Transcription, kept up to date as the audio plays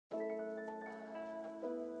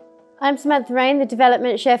I'm Samantha Rain, the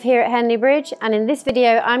development chef here at Henley Bridge, and in this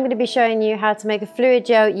video I'm going to be showing you how to make a fluid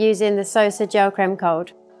gel using the Sosa Gelcrem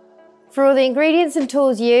Cold. For all the ingredients and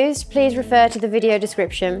tools used, please refer to the video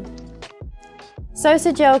description.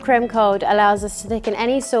 Sosa Gelcrem Cold allows us to thicken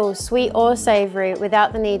any sauce, sweet or savoury,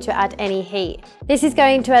 without the need to add any heat. This is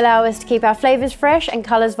going to allow us to keep our flavours fresh and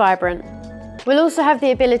colours vibrant. We'll also have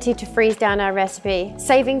the ability to freeze down our recipe,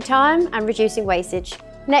 saving time and reducing wastage.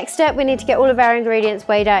 Next step, we need to get all of our ingredients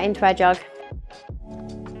weighed out into our jug.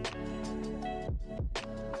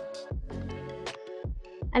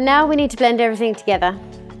 And now we need to blend everything together.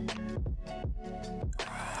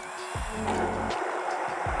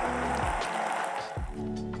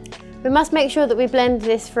 We must make sure that we blend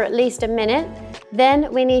this for at least a minute.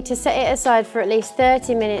 Then we need to set it aside for at least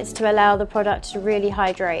 30 minutes to allow the product to really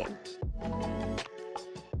hydrate.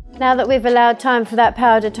 Now that we've allowed time for that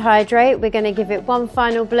powder to hydrate, we're going to give it one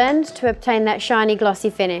final blend to obtain that shiny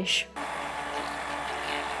glossy finish.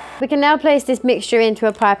 We can now place this mixture into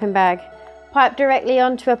a piping bag. Pipe directly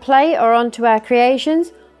onto a plate or onto our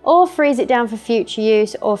creations, or freeze it down for future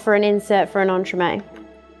use or for an insert for an entremet.